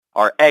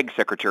Our Ag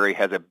Secretary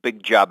has a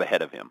big job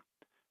ahead of him.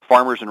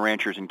 Farmers and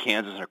ranchers in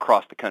Kansas and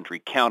across the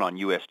country count on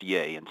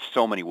USDA in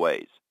so many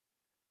ways.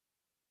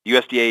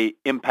 USDA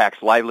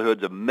impacts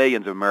livelihoods of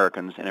millions of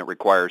Americans, and it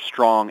requires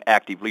strong,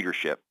 active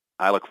leadership.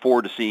 I look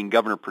forward to seeing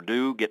Governor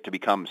Perdue get to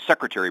become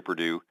Secretary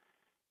Perdue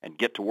and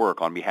get to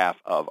work on behalf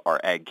of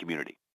our ag community.